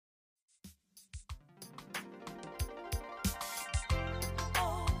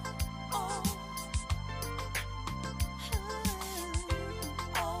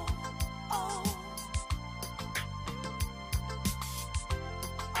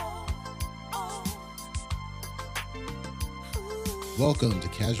Welcome to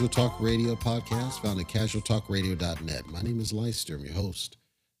Casual Talk Radio podcast found at casualtalkradio.net. My name is Leister, I'm your host.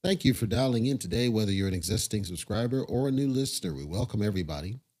 Thank you for dialing in today, whether you're an existing subscriber or a new listener. We welcome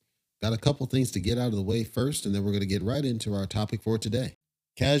everybody. Got a couple things to get out of the way first, and then we're going to get right into our topic for today.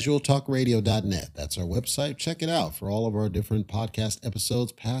 Casualtalkradio.net. That's our website. Check it out for all of our different podcast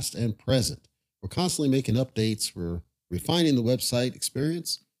episodes, past and present. We're constantly making updates. We're refining the website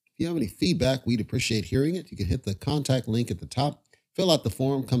experience. If you have any feedback, we'd appreciate hearing it. You can hit the contact link at the top, fill out the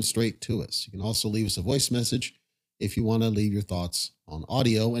form, come straight to us. You can also leave us a voice message if you want to leave your thoughts on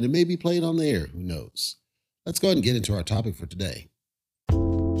audio, and it may be played on the air. Who knows? Let's go ahead and get into our topic for today.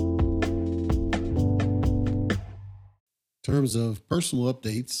 In terms of personal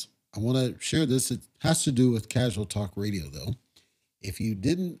updates, I want to share this. It has to do with Casual Talk Radio, though. If you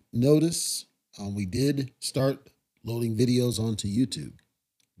didn't notice, we did start loading videos onto YouTube.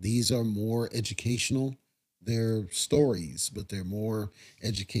 These are more educational. They're stories, but they're more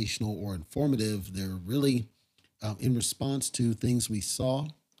educational or informative. They're really in response to things we saw.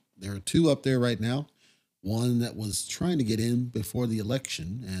 There are two up there right now. One that was trying to get in before the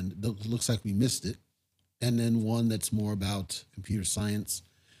election, and it looks like we missed it. And then one that's more about computer science.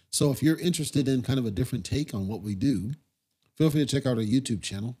 So if you're interested in kind of a different take on what we do, feel free to check out our YouTube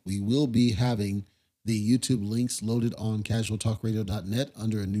channel. We will be having the YouTube links loaded on casualtalkradio.net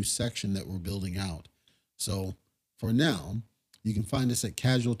under a new section that we're building out. So for now, you can find us at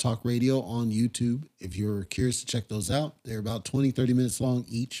Casual Talk Radio on YouTube. If you're curious to check those out, they're about 20, 30 minutes long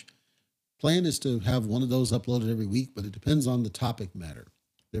each. Plan is to have one of those uploaded every week, but it depends on the topic matter.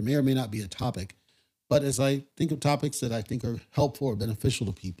 There may or may not be a topic, but as I think of topics that I think are helpful or beneficial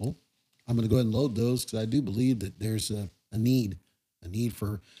to people, I'm going to go ahead and load those because I do believe that there's a need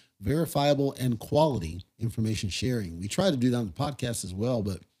for verifiable and quality information sharing. We try to do that on the podcast as well,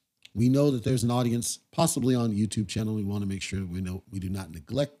 but we know that there's an audience possibly on the YouTube channel. We want to make sure that we know we do not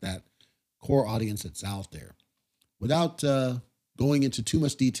neglect that core audience that's out there. Without going into too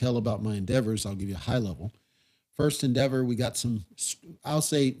much detail about my endeavors, I'll give you a high level. First endeavor, we got some, I'll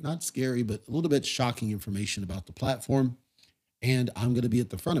say not scary, but a little bit shocking information about the platform. And I'm going to be at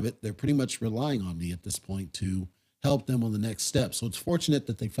the front of it. They're pretty much relying on me at this point to help them on the next step. So it's fortunate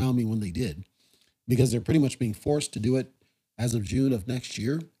that they found me when they did, because they're pretty much being forced to do it as of June of next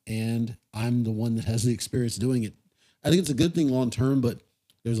year. And I'm the one that has the experience doing it. I think it's a good thing long-term, but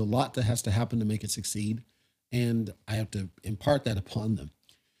there's a lot that has to happen to make it succeed. And I have to impart that upon them.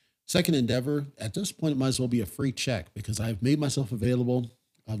 Second endeavor, at this point, it might as well be a free check because I've made myself available.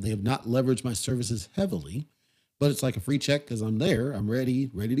 They have not leveraged my services heavily, but it's like a free check because I'm there. I'm ready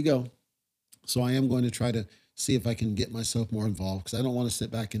to go. So I am going to try to see if I can get myself more involved because I don't want to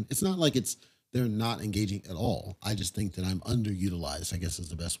sit back and it's not like they're not engaging at all. I just think that I'm underutilized, I guess is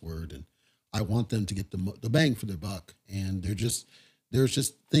the best word. And I want them to get the bang for their buck. And there's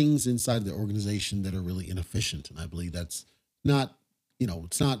just things inside the organization that are really inefficient. And I believe that's not,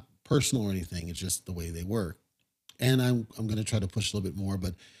 it's not personal or anything. It's just the way they work. And I'm going to try to push a little bit more,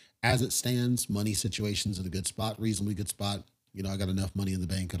 but as it stands, money situation's in a good spot, reasonably good spot. I got enough money in the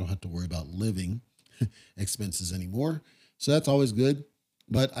bank. I don't have to worry about living expenses anymore. So that's always good.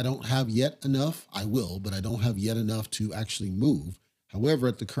 But I don't have yet enough. I will, but I don't have yet enough to actually move. However,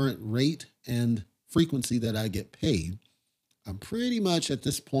 at the current rate and frequency that I get paid, I'm pretty much at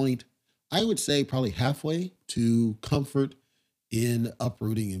this point, I would say probably halfway to comfort in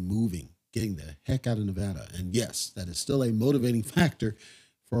uprooting and moving, getting the heck out of Nevada. And yes, that is still a motivating factor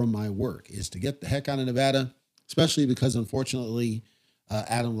for my work is to get the heck out of Nevada, especially because unfortunately,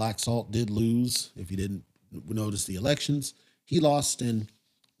 Adam Laxalt did lose. If you didn't notice the elections, he lost. And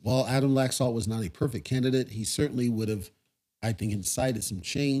while Adam Laxalt was not a perfect candidate, he certainly would have, I think, incited some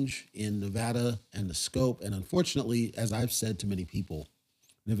change in Nevada and the scope. And unfortunately, as I've said to many people,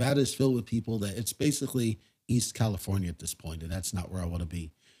 Nevada is filled with people that it's basically East California at this point, and that's not where I want to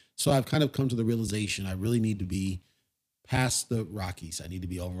be. So I've kind of come to the realization I really need to be past the Rockies. I need to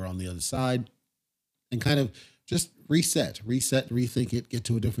be over on the other side and kind of just reset, rethink it, get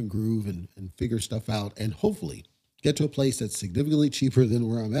to a different groove and figure stuff out and hopefully get to a place that's significantly cheaper than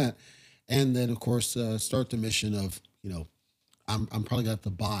where I'm at. And then, of course, start the mission of, I'm probably going to have to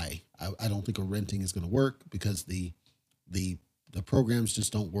buy. I don't think a renting is going to work because the programs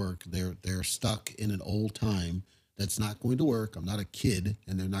just don't work. They're stuck in an old time that's not going to work. I'm not a kid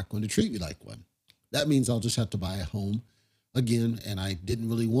and they're not going to treat me like one. That means I'll just have to buy a home again. And I didn't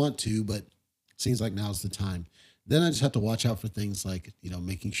really want to, but seems like now's the time. Then I just have to watch out for things like,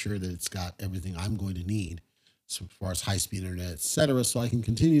 making sure that it's got everything I'm going to need. So as far as high-speed internet, et cetera, so I can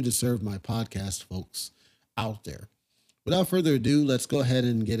continue to serve my podcast folks out there. Without further ado, let's go ahead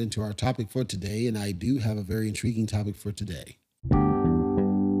and get into our topic for today. And I do have a very intriguing topic for today.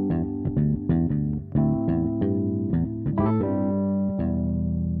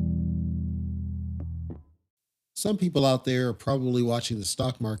 Some people out there are probably watching the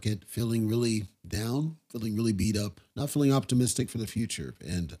stock market feeling really down, feeling really beat up, not feeling optimistic for the future.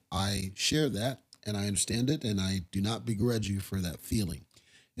 And I share that and I understand it and I do not begrudge you for that feeling.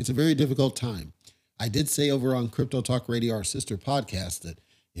 It's a very difficult time. I did say over on Crypto Talk Radio, our sister podcast, that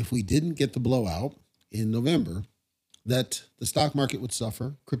if we didn't get the blowout in November, that the stock market would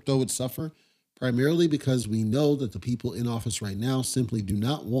suffer, crypto would suffer, primarily because we know that the people in office right now simply do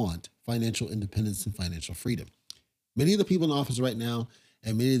not want financial independence and financial freedom. Many of the people in office right now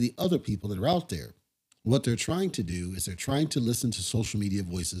and many of the other people that are out there, what they're trying to do is they're trying to listen to social media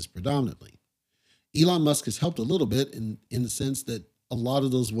voices predominantly. Elon Musk has helped a little bit in the sense that a lot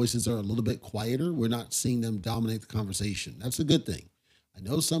of those voices are a little bit quieter. We're not seeing them dominate the conversation. That's a good thing. I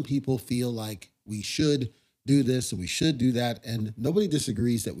know some people feel like we should do this and we should do that, and nobody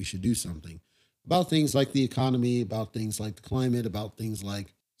disagrees that we should do something about things like the economy, about things like the climate, about things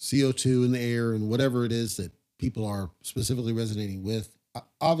like CO2 in the air, and whatever it is that people are specifically resonating with.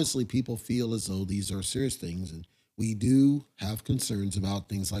 Obviously, people feel as though these are serious things, and we do have concerns about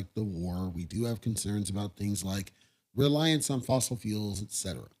things like the war. We do have concerns about things like reliance on fossil fuels,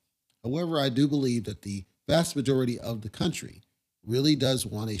 etc. However, I do believe that the vast majority of the country really does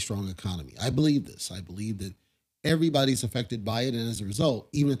want a strong economy. I believe this. I believe that everybody's affected by it, and as a result,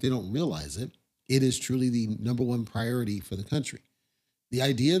 even if they don't realize it, it is truly the number one priority for the country. The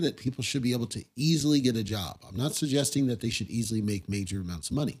idea that people should be able to easily get a job. I'm not suggesting that they should easily make major amounts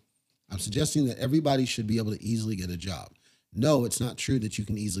of money. I'm suggesting that everybody should be able to easily get a job. No, it's not true that you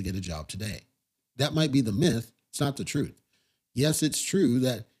can easily get a job today. That might be the myth. It's not the truth. Yes, it's true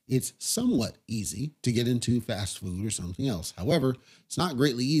that it's somewhat easy to get into fast food or something else. However, it's not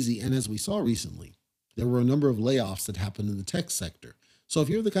greatly easy. And as we saw recently, there were a number of layoffs that happened in the tech sector. So if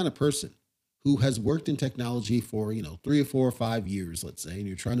you're the kind of person who has worked in technology for, 3 or 4 or 5 years, let's say, and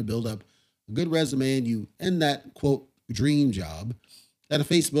you're trying to build up a good resume and you end that quote dream job at a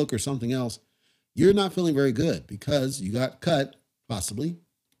Facebook or something else, you're not feeling very good because you got cut, possibly.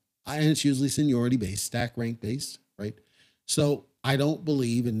 And it's usually seniority based, stack rank based, right? So I don't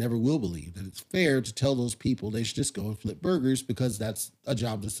believe and never will believe that it's fair to tell those people they should just go and flip burgers because that's a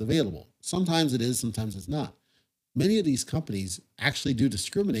job that's available. Sometimes it is, sometimes it's not. Many of these companies actually do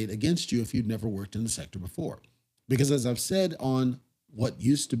discriminate against you if you've never worked in the sector before. Because as I've said on what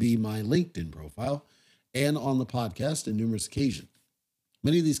used to be my LinkedIn profile and on the podcast on numerous occasions,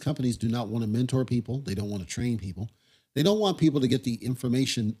 many of these companies do not want to mentor people. They don't want to train people. They don't want people to get the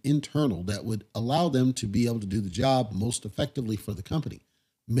information internal that would allow them to be able to do the job most effectively for the company.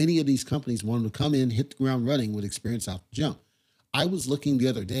 Many of these companies want them to come in, hit the ground running with experience out the jump. I was looking the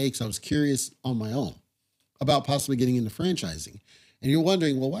other day because I was curious on my own about possibly getting into franchising. And you're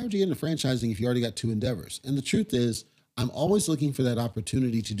wondering, well, why would you get into franchising if you already got 2 endeavors? And the truth is, I'm always looking for that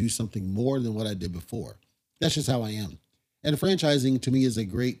opportunity to do something more than what I did before. That's just how I am. And franchising to me is a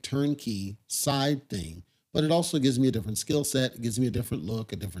great turnkey side thing, but it also gives me a different skill set. It gives me a different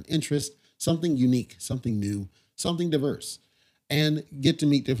look, a different interest, something unique, something new, something diverse, and get to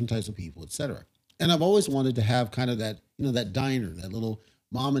meet different types of people, etc. And I've always wanted to have kind of that, that diner, that little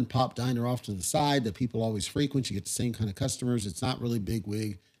mom and pop diner off to the side that people always frequent. You get the same kind of customers. It's not really big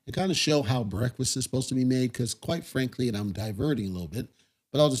wig. It kind of show how breakfast is supposed to be made because quite frankly, and I'm diverting a little bit,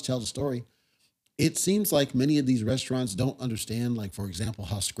 but I'll just tell the story. It seems like many of these restaurants don't understand, like, for example,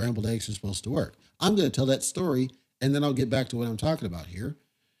 how scrambled eggs are supposed to work. I'm going to tell that story and then I'll get back to what I'm talking about here.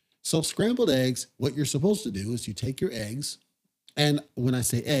 So scrambled eggs, what you're supposed to do is you take your eggs, and when I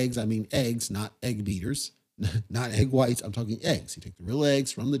say eggs, I mean eggs, not egg beaters. Not egg whites. I'm talking eggs. You take the real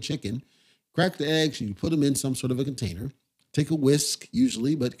eggs from the chicken, crack the eggs, and you put them in some sort of a container. Take a whisk,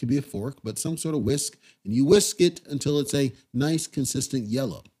 usually, but it could be a fork, but some sort of whisk, and you whisk it until it's a nice, consistent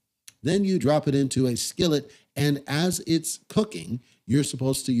yellow. Then you drop it into a skillet, and as it's cooking, you're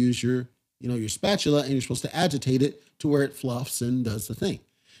supposed to use your spatula, and you're supposed to agitate it to where it fluffs and does the thing.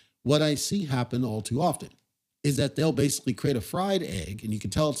 What I see happen all too often is that they'll basically create a fried egg, and you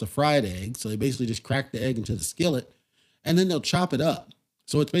can tell it's a fried egg. So they basically just crack the egg into the skillet, and then they'll chop it up.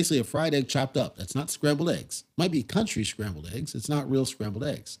 So it's basically a fried egg chopped up. That's not scrambled eggs. Might be country scrambled eggs. It's not real scrambled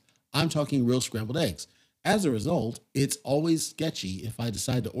eggs. I'm talking real scrambled eggs. As a result, it's always sketchy if I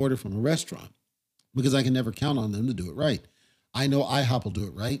decide to order from a restaurant because I can never count on them to do it right. I know IHOP will do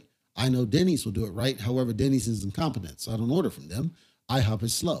it right. I know Denny's will do it right. However, Denny's is incompetent, so I don't order from them. IHOP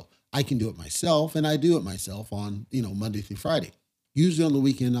is slow. I can do it myself, and I do it myself on, Monday through Friday. Usually on the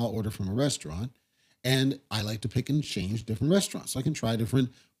weekend, I'll order from a restaurant, and I like to pick and change different restaurants. So I can try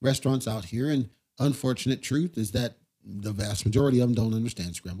different restaurants out here, and unfortunate truth is that the vast majority of them don't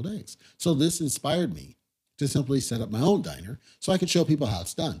understand scrambled eggs. So this inspired me to simply set up my own diner so I could show people how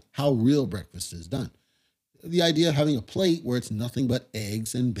it's done, how real breakfast is done. the idea of having a plate where it's nothing but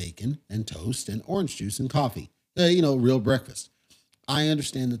eggs and bacon and toast and orange juice and coffee. Real breakfast. I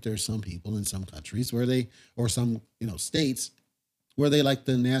understand that there's some people in some countries where or some, states where they like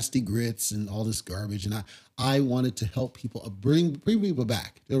the nasty grits and all this garbage. And I wanted to help people bring people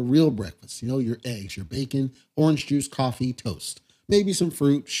back to a real breakfast. Your eggs, your bacon, orange juice, coffee, toast, maybe some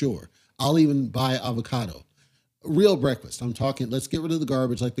fruit. Sure. I'll even buy avocado. Real breakfast. I'm talking, let's get rid of the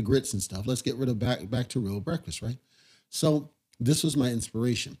garbage like the grits and stuff. Let's get rid of back to real breakfast, right? So this was my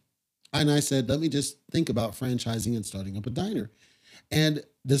inspiration. And I said, let me just think about franchising and starting up a diner. And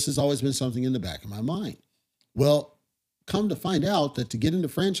this has always been something in the back of my mind. Well, come to find out that to get into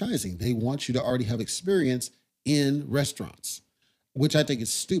franchising, they want you to already have experience in restaurants, which I think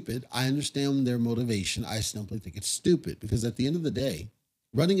is stupid. I understand their motivation. I simply think it's stupid because at the end of the day,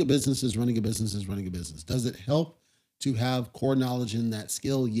 running a business is running a business is running a business. Does it help to have core knowledge in that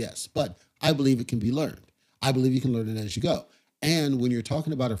skill? Yes, but I believe it can be learned. I believe you can learn it as you go. And when you're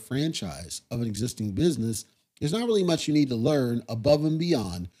talking about a franchise of an existing business, there's not really much you need to learn above and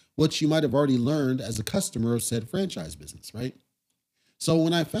beyond what you might have already learned as a customer of said franchise business, right? So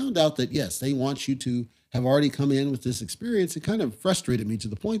when I found out that, yes, they want you to have already come in with this experience, it kind of frustrated me to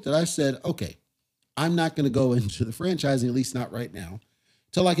the point that I said, okay, I'm not going to go into the franchising, at least not right now,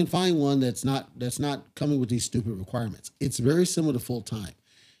 till I can find one that's not coming with these stupid requirements. It's very similar to full time.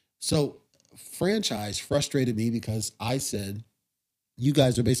 So franchise frustrated me because I said, you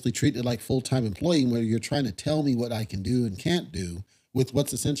guys are basically treated like full-time employee where you're trying to tell me what I can do and can't do with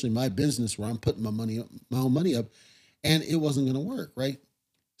what's essentially my business where I'm putting my own money up, and it wasn't going to work, right?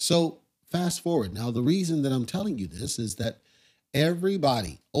 So fast forward. Now, the reason that I'm telling you this is that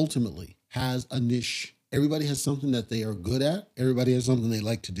everybody ultimately has a niche. Everybody has something that they are good at. Everybody has something they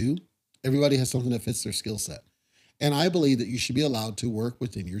like to do. Everybody has something that fits their skill set. And I believe that you should be allowed to work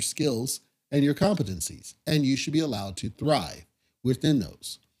within your skills and your competencies, and you should be allowed to thrive within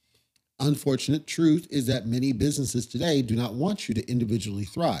those. Unfortunate truth is that many businesses today do not want you to individually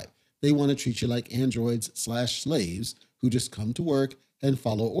thrive. They want to treat you like androids/slaves who just come to work and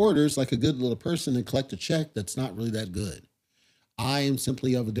follow orders like a good little person and collect a check that's not really that good. I am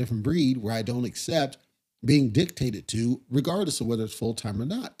simply of a different breed where I don't accept being dictated to, regardless of whether it's full time or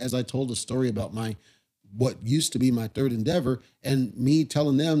not. As I told a story about what used to be my third endeavor and me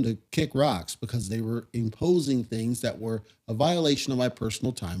telling them to kick rocks because they were imposing things that were a violation of my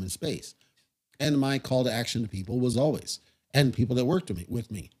personal time and space. And my call to action to people was always, and people that worked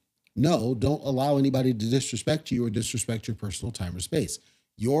with me, no, don't allow anybody to disrespect you or disrespect your personal time or space.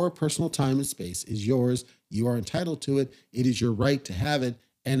 Your personal time and space is yours. You are entitled to it. It is your right to have it.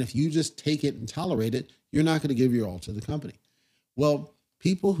 And if you just take it and tolerate it, you're not going to give your all to the company. Well,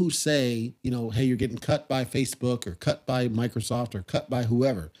 people who say, hey, you're getting cut by Facebook or cut by Microsoft or cut by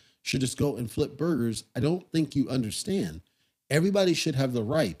whoever should just go and flip burgers. I don't think you understand. Everybody should have the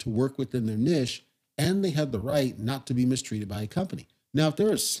right to work within their niche, and they have the right not to be mistreated by a company. Now, if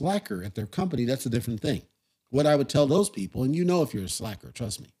they're a slacker at their company, that's a different thing. What I would tell those people, and if you're a slacker,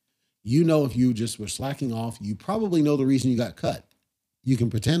 trust me, if you just were slacking off, you probably know the reason you got cut. You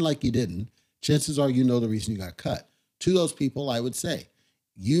can pretend like you didn't. Chances are you know the reason you got cut. To those people, I would say,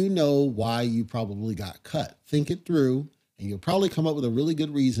 you know why you probably got cut. Think it through, and you'll probably come up with a really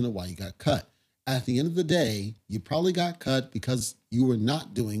good reason of why you got cut. At the end of the day, you probably got cut because you were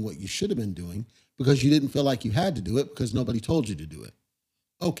not doing what you should have been doing because you didn't feel like you had to do it because nobody told you to do it.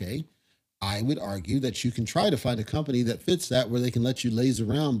 Okay, I would argue that you can try to find a company that fits that where they can let you laze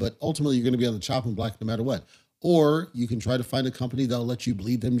around, but ultimately you're going to be on the chopping block no matter what. Or you can try to find a company that'll let you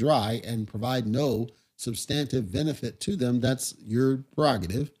bleed them dry and provide no substantive benefit to them. That's your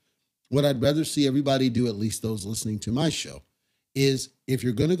prerogative. What I'd rather see everybody do, at least those listening to my show, is if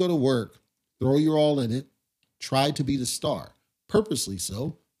you're going to go to work, throw your all in it, try to be the star, purposely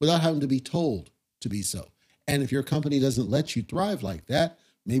so, without having to be told to be so. And if your company doesn't let you thrive like that,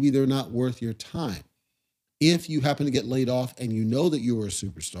 maybe they're not worth your time. If you happen to get laid off and you know that you were a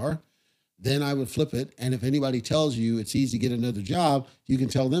superstar, then I would flip it. And if anybody tells you it's easy to get another job, you can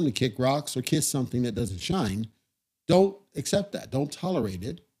tell them to kick rocks or kiss something that doesn't shine. Don't accept that. Don't tolerate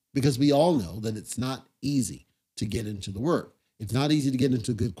it, because we all know that it's not easy to get into the work. It's not easy to get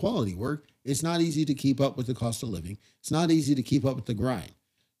into good quality work. It's not easy to keep up with the cost of living. It's not easy to keep up with the grind.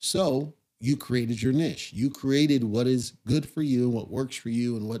 So you created your niche. You created what is good for you and what works for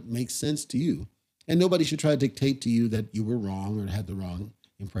you and what makes sense to you. And nobody should try to dictate to you that you were wrong or had the wrong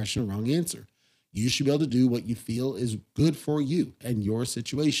impression or wrong answer. You should be able to do what you feel is good for you and your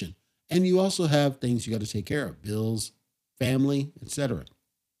situation. And you also have things you got to take care of, bills, family, etc.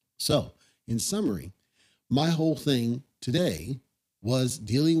 So in summary, my whole thing today was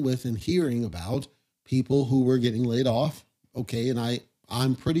dealing with and hearing about people who were getting laid off. Okay. And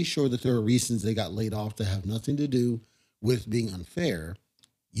I'm pretty sure that there are reasons they got laid off that have nothing to do with being unfair.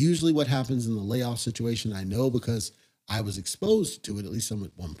 Usually what happens in the layoff situation, I know because I was exposed to it, at least at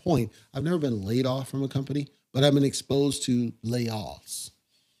one point. I've never been laid off from a company, but I've been exposed to layoffs.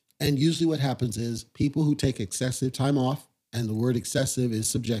 And usually what happens is people who take excessive time off, and the word excessive is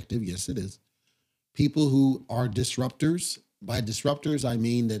subjective. Yes, it is. People who are disruptors. By disruptors, I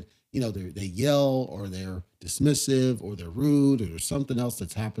mean that, they yell or they're dismissive or they're rude or there's something else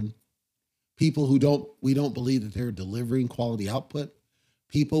that's happened. People we don't believe that they're delivering quality output.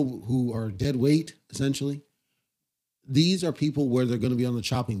 People who are dead weight, essentially. These are people where they're going to be on the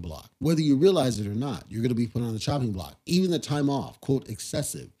chopping block. Whether you realize it or not, you're going to be put on the chopping block. Even the time off, quote,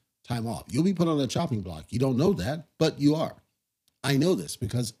 excessive time off. You'll be put on the chopping block. You don't know that, but you are. I know this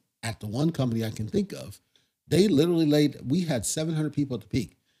because at the one company I can think of, they literally we had 700 people at the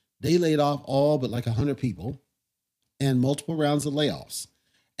peak. They laid off all but like 100 people and multiple rounds of layoffs.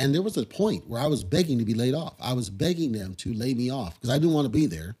 And there was a point where I was begging to be laid off. I was begging them to lay me off because I didn't want to be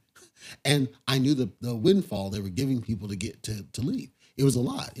there. And I knew the windfall they were giving people to get to leave. It was a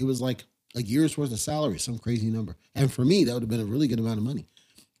lot. It was like a year's worth of salary, some crazy number. And for me, that would have been a really good amount of money.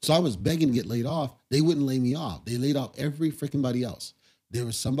 So I was begging to get laid off. They wouldn't lay me off. They laid off every freaking body else. There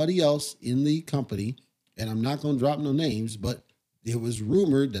was somebody else in the company, and I'm not going to drop no names, but it was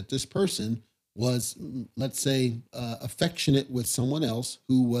rumored that this person was, let's say, affectionate with someone else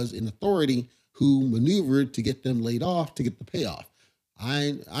who was in authority, who maneuvered to get them laid off to get the payoff.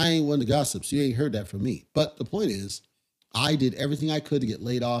 I ain't one to gossip, so you ain't heard that from me. But the point is, I did everything I could to get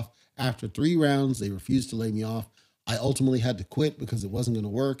laid off. After 3 rounds, they refused to lay me off. I ultimately had to quit because it wasn't going to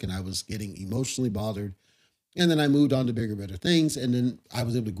work, and I was getting emotionally bothered. And then I moved on to bigger, better things. And then I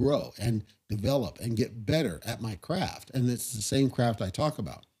was able to grow and develop and get better at my craft. And it's the same craft I talk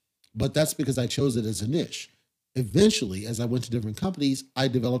about. But that's because I chose it as a niche. Eventually, as I went to different companies, I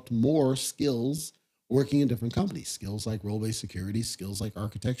developed more skills working in different companies, skills like role-based security, skills like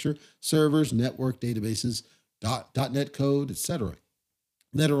architecture, servers, network databases, .NET code, etc.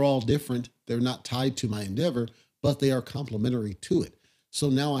 That are all different. They're not tied to my endeavor, but they are complementary to it. So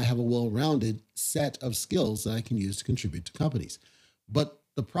now I have a well-rounded set of skills that I can use to contribute to companies. But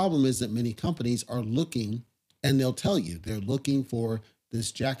the problem is that many companies are looking, and they'll tell you they're looking for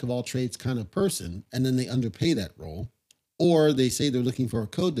this jack of all trades kind of person, and then they underpay that role. Or they say they're looking for a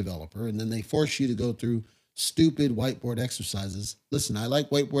code developer, and then they force you to go through stupid whiteboard exercises. Listen, I like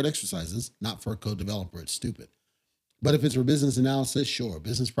whiteboard exercises, not for a code developer. It's stupid. But if it's for business analysis, sure.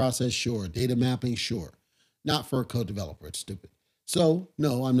 Business process, sure. Data mapping, sure. Not for a code developer. It's stupid. So,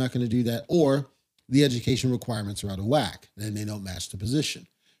 no, I'm not going to do that. Or the education requirements are out of whack, and they don't match the position.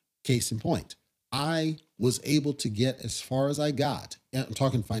 Case in point, I was able to get as far as I got. I'm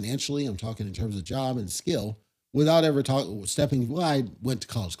talking financially, I'm talking in terms of job and skill, without ever well, I went to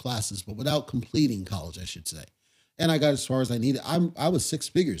college classes, but without completing college, I should say. And I got as far as I needed. I was 6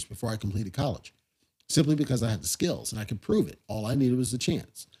 figures before I completed college, simply because I had the skills and I could prove it. All I needed was the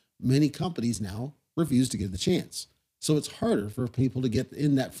chance. Many companies now refuse to give the chance. So it's harder for people to get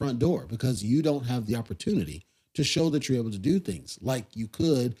in that front door because you don't have the opportunity to show that you're able to do things like you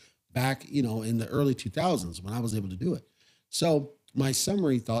could back, in the early 2000s when I was able to do it. So my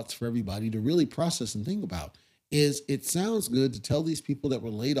summary thoughts for everybody to really process and think about is it sounds good to tell these people that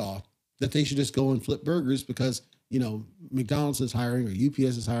were laid off that they should just go and flip burgers because, McDonald's is hiring or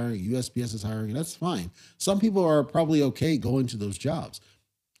UPS is hiring or USPS is hiring, and that's fine. Some people are probably okay going to those jobs.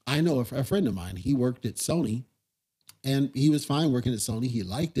 I know a friend of mine, he worked at Sony and he was fine working at Sony. He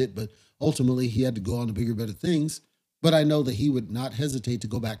liked it, but ultimately he had to go on to bigger, better things. But I know that he would not hesitate to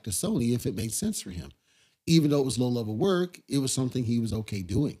go back to Sony if it made sense for him. Even though it was low level work, it was something he was okay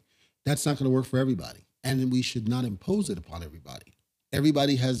doing. That's not going to work for everybody. And we should not impose it upon everybody.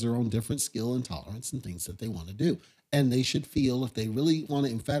 Everybody has their own different skill and tolerance and things that they want to do. And they should feel if they really want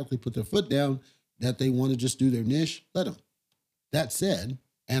to emphatically put their foot down that they want to just do their niche, let them. That said,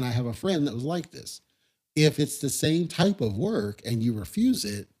 and I have a friend that was like this. If it's the same type of work and you refuse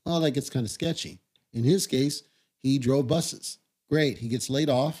it, well, that gets kind of sketchy. In his case, he drove buses. Great. He gets laid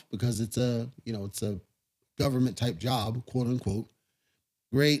off because it's a government type job, quote unquote.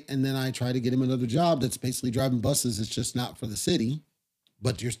 Great. And then I try to get him another job that's basically driving buses. It's just not for the city,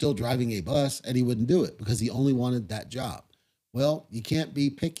 but you're still driving a bus, and he wouldn't do it because he only wanted that job. Well, you can't be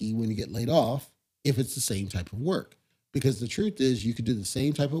picky when you get laid off if it's the same type of work, because the truth is you could do the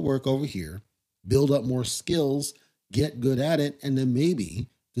same type of work over here, build up more skills, get good at it, and then maybe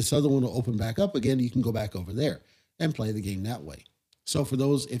this other one will open back up again. You can go back over there and play the game that way. So for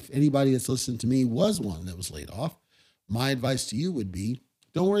those, if anybody that's listened to me was one that was laid off, my advice to you would be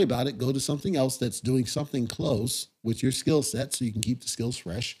don't worry about it. Go to something else that's doing something close with your skill set so you can keep the skills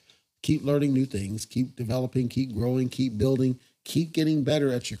fresh, keep learning new things, keep developing, keep growing, keep building, keep getting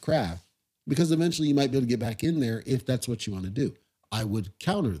better at your craft because eventually you might be able to get back in there if that's what you want to do. I would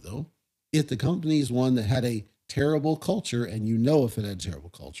counter though, if the company is one that had a terrible culture and you know if it had a terrible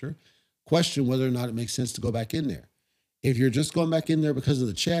culture, question whether or not it makes sense to go back in there. If you're just going back in there because of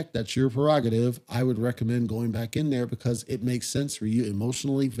the check, that's your prerogative. I would recommend going back in there because it makes sense for you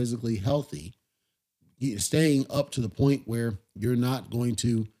emotionally, physically healthy, staying up to the point where you're not going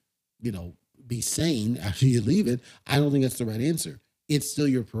to, be sane after you leave it. I don't think that's the right answer. It's still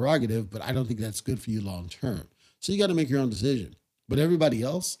your prerogative, but I don't think that's good for you long term. So you got to make your own decision. But everybody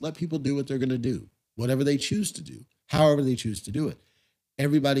else, let people do what they're going to do, whatever they choose to do, however they choose to do it.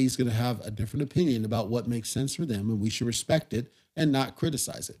 Everybody's going to have a different opinion about what makes sense for them, and we should respect it and not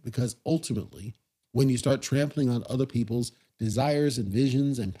criticize it because ultimately, when you start trampling on other people's desires and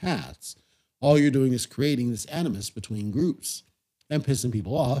visions and paths, all you're doing is creating this animus between groups and pissing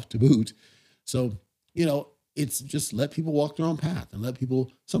people off to boot. So, it's just let people walk their own path and let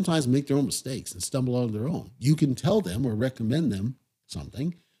people sometimes make their own mistakes and stumble on their own. You can tell them or recommend them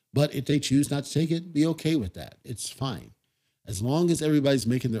something, but if they choose not to take it, be okay with that. It's fine. As long as everybody's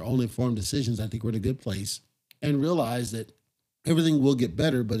making their own informed decisions, I think we're in a good place and realize that everything will get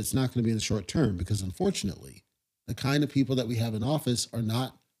better, but it's not going to be in the short term because unfortunately, the kind of people that we have in office are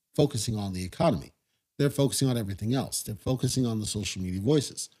not focusing on the economy. They're focusing on everything else. They're focusing on the social media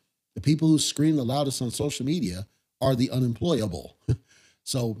voices. The people who scream the loudest on social media are the unemployable.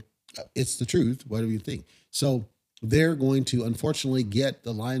 So it's the truth, whatever you think. So they're going to unfortunately get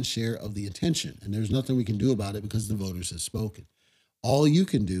the lion's share of the attention. And there's nothing we can do about it because the voters have spoken. All you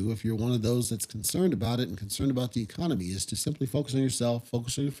can do, if you're one of those that's concerned about it and concerned about the economy, is to simply focus on yourself,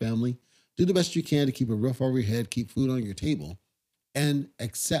 focus on your family, do the best you can to keep a roof over your head, keep food on your table, and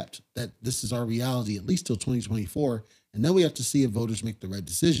accept that this is our reality at least till 2024. And then we have to see if voters make the right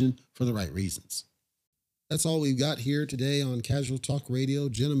decision for the right reasons. That's all we've got here today on Casual Talk Radio,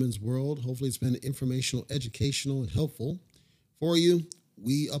 Gentleman's World. Hopefully it's been informational, educational, and helpful for you.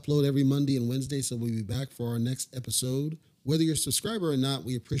 We upload every Monday and Wednesday, so we'll be back for our next episode. Whether you're a subscriber or not,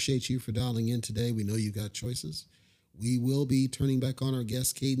 we appreciate you for dialing in today. We know you got choices. We will be turning back on our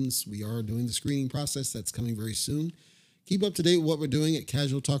guest cadence. We are doing the screening process. That's coming very soon. Keep up to date with what we're doing at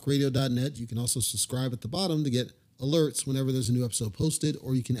casualtalkradio.net. You can also subscribe at the bottom to get alerts whenever there's a new episode posted,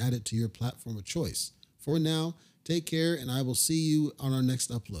 or you can add it to your platform of choice. For now, take care, and I will see you on our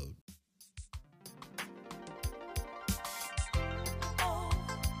next upload.